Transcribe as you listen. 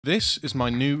This is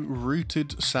my new rooted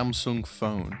Samsung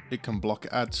phone. It can block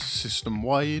ads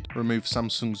system-wide, remove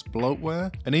Samsung's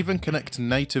bloatware, and even connect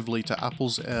natively to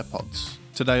Apple's AirPods.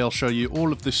 Today I'll show you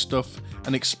all of this stuff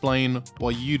and explain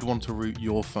why you'd want to root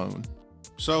your phone.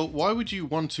 So why would you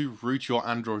want to root your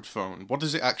Android phone? What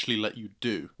does it actually let you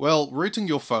do? Well, rooting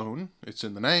your phone, it's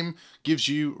in the name, gives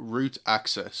you root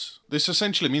access. This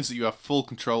essentially means that you have full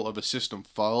control over system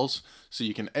files, so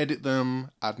you can edit them,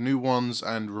 add new ones,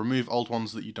 and remove old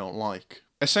ones that you don't like.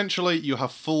 Essentially, you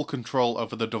have full control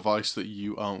over the device that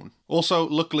you own. Also,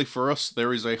 luckily for us,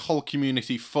 there is a whole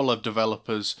community full of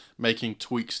developers making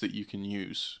tweaks that you can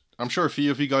use. I'm sure a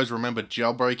few of you guys remember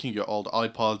jailbreaking your old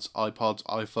iPods,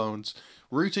 iPhones.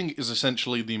 Rooting is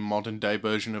essentially the modern day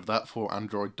version of that for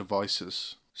Android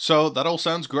devices. So that all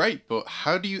sounds great, but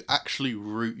how do you actually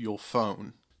root your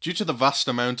phone? Due to the vast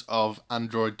amount of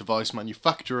Android device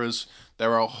manufacturers,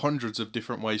 there are hundreds of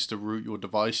different ways to root your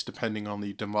device depending on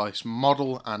the device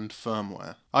model and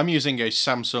firmware. I'm using a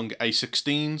Samsung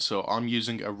A16, so I'm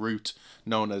using a root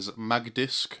known as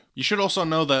MagDisk. You should also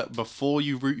know that before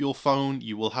you root your phone,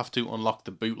 you will have to unlock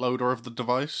the bootloader of the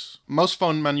device. Most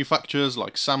phone manufacturers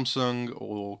like Samsung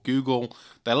or Google,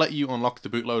 they let you unlock the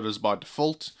bootloaders by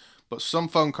default, but some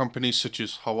phone companies such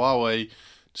as Huawei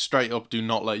straight up do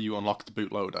not let you unlock the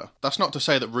bootloader. That's not to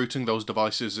say that rooting those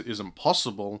devices isn't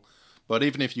possible, but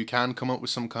even if you can come up with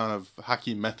some kind of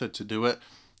hacky method to do it,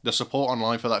 the support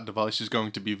online for that device is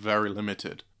going to be very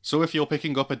limited. So if you're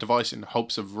picking up a device in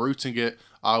hopes of rooting it,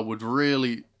 I would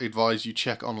really advise you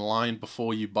check online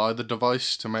before you buy the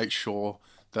device to make sure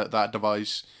that that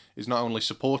device is not only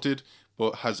supported,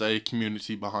 but has a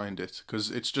community behind it,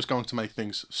 because it's just going to make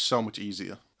things so much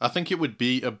easier. I think it would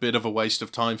be a bit of a waste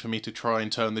of time for me to try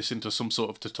and turn this into some sort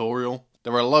of tutorial.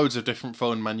 There are loads of different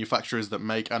phone manufacturers that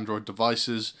make Android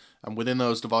devices, and within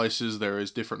those devices there is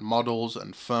different models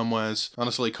and firmwares.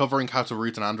 Honestly, covering how to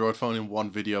root an Android phone in one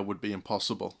video would be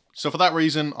impossible. So for that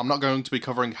reason, I'm not going to be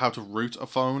covering how to root a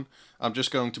phone. I'm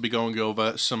just going to be going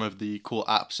over some of the cool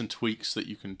apps and tweaks that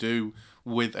you can do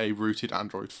with a rooted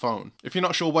Android phone. If you're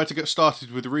not sure where to get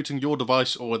started with rooting your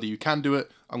device or whether you can do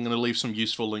it, I'm going to leave some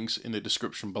useful links in the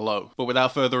description below. But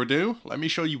without further ado, let me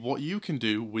show you what you can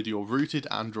do with your rooted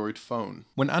Android phone.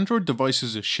 When Android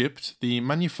devices are shipped, the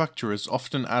manufacturers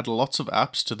often add lots of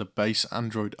apps to the base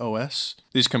Android OS.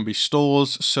 These can be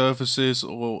stores, services,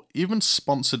 or even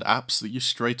sponsored apps that you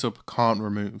straight up can't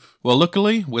remove. Well,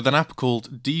 luckily, with an app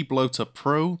called Debloater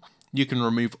Pro, you can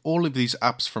remove all of these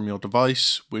apps from your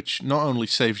device, which not only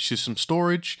saves you some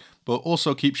storage, but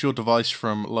also keeps your device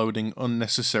from loading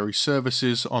unnecessary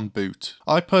services on boot.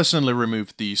 I personally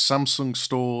removed the Samsung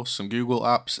Store, some Google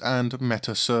apps, and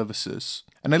Meta services.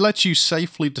 And it lets you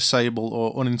safely disable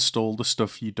or uninstall the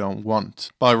stuff you don't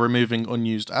want. By removing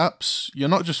unused apps, you're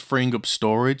not just freeing up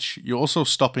storage, you're also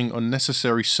stopping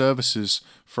unnecessary services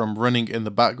from running in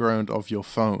the background of your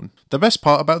phone. The best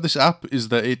part about this app is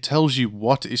that it tells you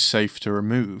what is safe to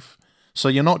remove. So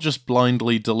you're not just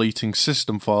blindly deleting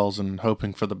system files and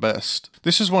hoping for the best.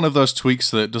 This is one of those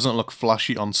tweaks that doesn't look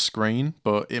flashy on screen,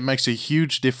 but it makes a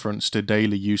huge difference to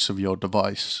daily use of your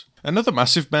device. Another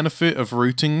massive benefit of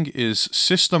rooting is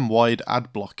system-wide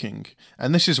ad blocking,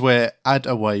 and this is where Ad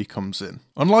Away comes in.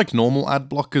 Unlike normal ad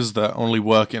blockers that only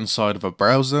work inside of a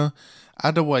browser,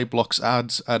 Ad Away blocks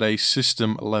ads at a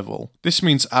system level. This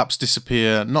means apps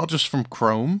disappear not just from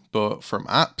Chrome, but from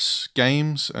apps,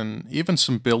 games, and even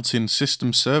some built-in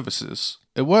system services.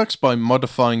 It works by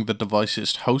modifying the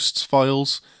device's hosts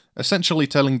files, essentially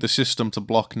telling the system to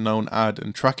block known ad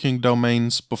and tracking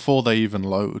domains before they even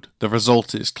load. The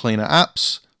result is cleaner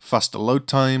apps, faster load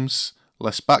times,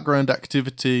 less background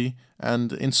activity,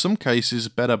 and in some cases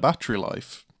better battery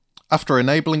life. After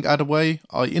enabling Ad Away,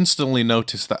 I instantly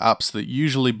noticed that apps that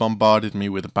usually bombarded me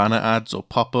with banner ads or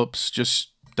pop-ups just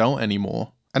don't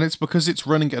anymore. And it's because it's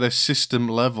running at a system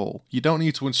level. You don't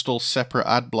need to install separate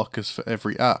ad blockers for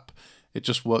every app. It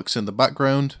just works in the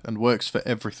background and works for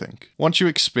everything. Once you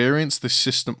experience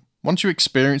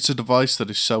a device that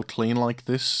is so clean like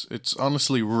this, it's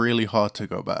honestly really hard to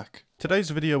go back.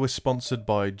 Today's video is sponsored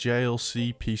by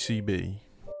JLC PCB.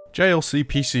 JLC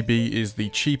PCB is the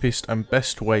cheapest and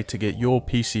best way to get your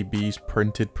PCBs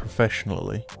printed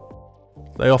professionally.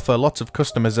 They offer lots of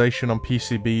customization on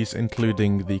PCBs,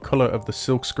 including the colour of the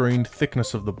silkscreen,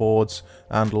 thickness of the boards,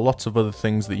 and lots of other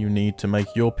things that you need to make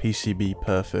your PCB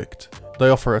perfect. They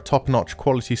offer a top-notch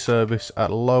quality service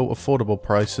at low, affordable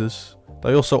prices.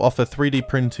 They also offer 3D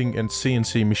printing and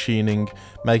CNC machining,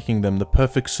 making them the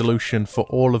perfect solution for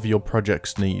all of your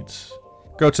project's needs.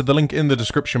 Go to the link in the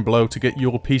description below to get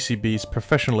your PCBs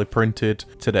professionally printed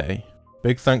today.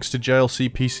 Big thanks to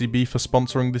JLC PCB for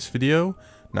sponsoring this video.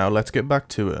 Now let's get back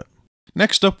to it.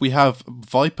 Next up we have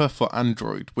Viper for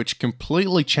Android, which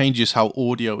completely changes how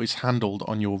audio is handled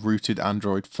on your rooted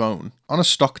Android phone. On a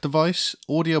stock device,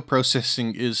 audio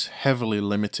processing is heavily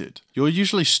limited. You're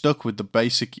usually stuck with the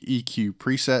basic EQ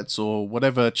presets or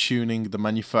whatever tuning the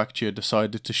manufacturer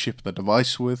decided to ship the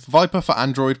device with. Viper for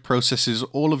Android processes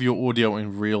all of your audio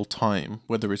in real time,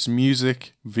 whether it's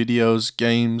music, videos,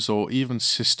 games, or even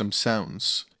system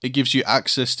sounds. It gives you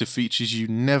access to features you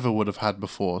never would have had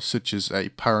before, such as a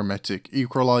parametric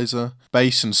equalizer,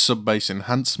 bass and sub-bass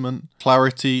enhancement,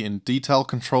 clarity and detail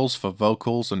controls for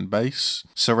vocals and bass,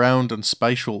 surround and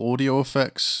spatial audio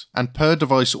effects, and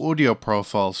per-device audio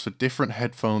profiles for different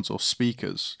headphones or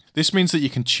speakers. This means that you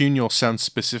can tune your sound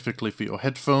specifically for your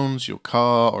headphones, your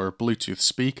car, or a Bluetooth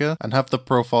speaker, and have the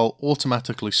profile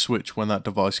automatically switch when that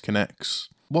device connects.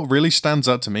 What really stands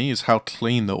out to me is how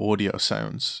clean the audio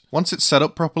sounds. Once it's set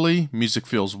up properly, music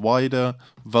feels wider,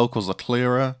 vocals are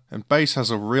clearer, and bass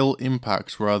has a real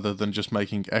impact rather than just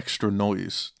making extra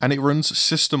noise. And it runs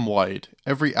system-wide.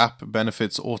 Every app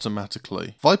benefits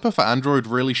automatically. Viper for Android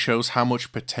really shows how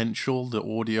much potential the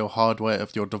audio hardware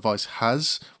of your device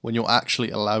has when you're actually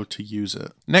allowed to use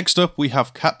it. Next up we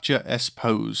have Capture S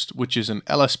Posed, which is an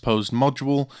LS Posed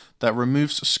module that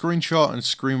removes screenshot and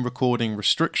screen recording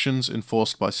restrictions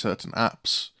enforced by certain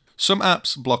apps. Some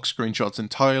apps block screenshots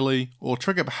entirely or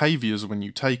trigger behaviors when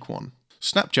you take one.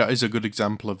 Snapchat is a good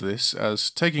example of this, as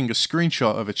taking a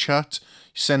screenshot of a chat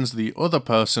sends the other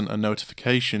person a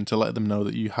notification to let them know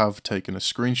that you have taken a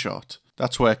screenshot.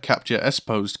 That's where Capture S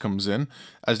Posed comes in,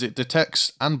 as it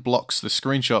detects and blocks the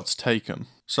screenshots taken,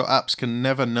 so apps can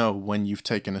never know when you've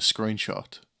taken a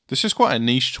screenshot. This is quite a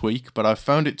niche tweak, but I've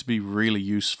found it to be really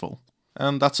useful.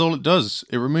 And that's all it does.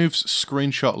 It removes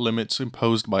screenshot limits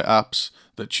imposed by apps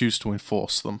that choose to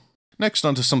enforce them. Next,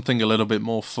 onto something a little bit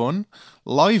more fun.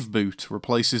 Live Boot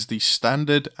replaces the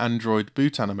standard Android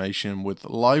boot animation with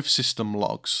live system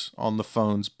logs on the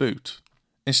phone's boot.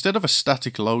 Instead of a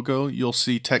static logo, you'll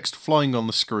see text flying on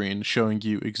the screen showing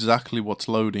you exactly what's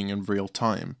loading in real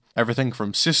time. Everything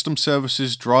from system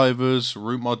services, drivers,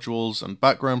 root modules, and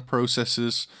background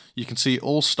processes, you can see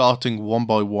all starting one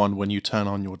by one when you turn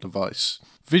on your device.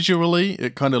 Visually,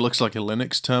 it kind of looks like a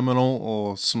Linux terminal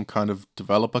or some kind of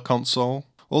developer console.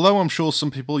 Although I'm sure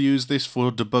some people use this for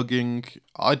debugging,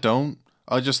 I don't.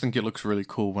 I just think it looks really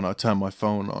cool when I turn my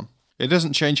phone on. It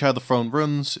doesn't change how the phone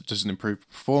runs, it doesn't improve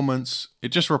performance, it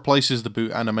just replaces the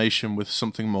boot animation with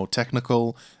something more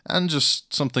technical and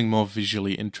just something more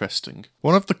visually interesting.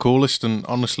 One of the coolest and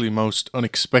honestly most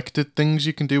unexpected things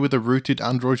you can do with a rooted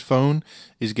Android phone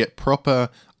is get proper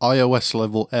iOS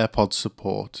level AirPods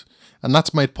support. And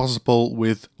that's made possible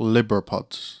with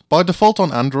LibrePods. By default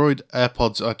on Android,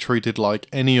 AirPods are treated like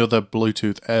any other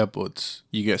Bluetooth earbuds.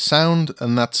 You get sound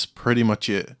and that's pretty much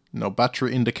it. No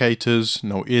battery indicators,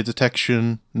 no ear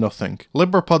detection, nothing.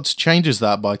 LibrePods changes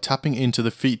that by tapping into the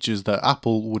features that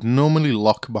Apple would normally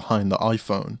lock behind the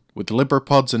iPhone. With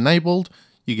LibrePods enabled,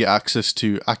 you get access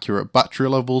to accurate battery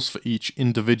levels for each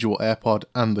individual AirPod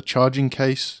and the charging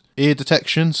case, ear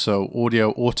detection, so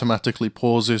audio automatically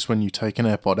pauses when you take an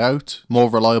AirPod out, more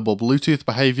reliable Bluetooth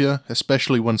behavior,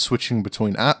 especially when switching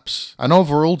between apps, and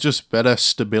overall just better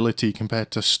stability compared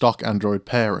to stock Android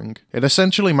pairing. It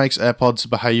essentially makes AirPods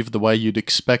behave the way you'd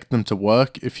expect them to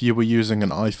work if you were using an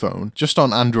iPhone, just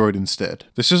on Android instead.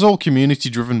 This is all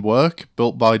community-driven work,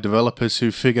 built by developers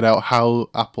who figured out how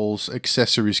Apple's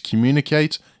accessories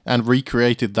communicate and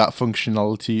recreated that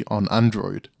functionality on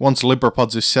Android. Once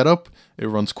LibrePods is set up, it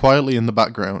runs quietly in the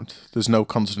background. There's no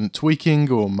constant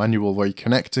tweaking or manual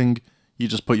reconnecting. You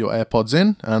just put your AirPods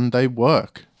in and they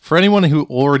work. For anyone who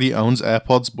already owns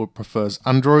AirPods but prefers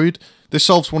Android, this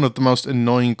solves one of the most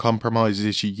annoying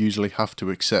compromises you usually have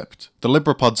to accept. The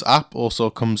LibrePods app also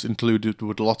comes included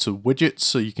with lots of widgets,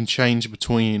 so you can change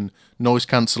between noise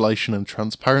cancellation and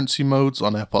transparency modes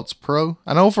on AirPods Pro,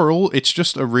 and overall it's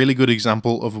just a really good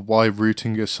example of why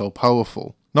rooting is so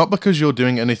powerful. Not because you're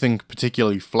doing anything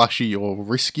particularly flashy or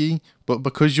risky, but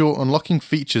because you're unlocking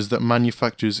features that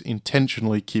manufacturers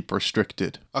intentionally keep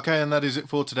restricted. Okay, and that is it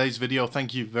for today's video.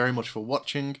 Thank you very much for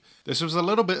watching. This was a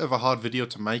little bit of a hard video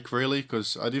to make, really,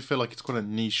 because I do feel like it's quite a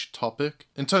niche topic.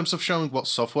 In terms of showing what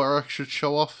software I should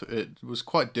show off, it was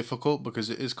quite difficult because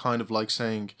it is kind of like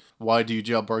saying, why do you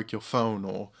jailbreak your phone,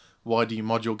 or why do you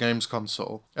mod your games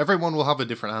console? Everyone will have a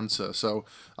different answer, so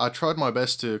I tried my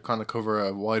best to kind of cover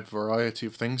a wide variety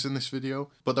of things in this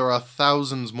video, but there are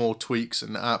thousands more tweaks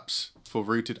and apps for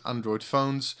rooted Android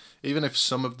phones. Even if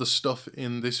some of the stuff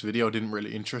in this video didn't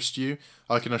really interest you,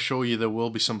 I can assure you there will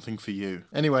be something for you.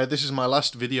 Anyway, this is my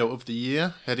last video of the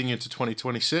year, heading into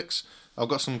 2026. I've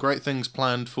got some great things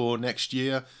planned for next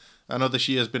year, I know this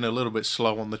year has been a little bit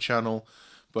slow on the channel,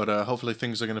 but hopefully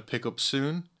things are going to pick up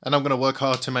soon. And I'm going to work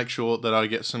hard to make sure that I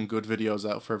get some good videos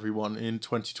out for everyone in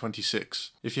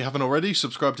 2026. If you haven't already,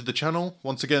 subscribe to the channel.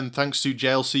 Once again, thanks to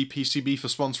JLC PCB for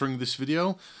sponsoring this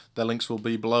video. Their links will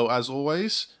be below as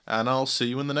always, and I'll see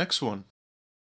you in the next one.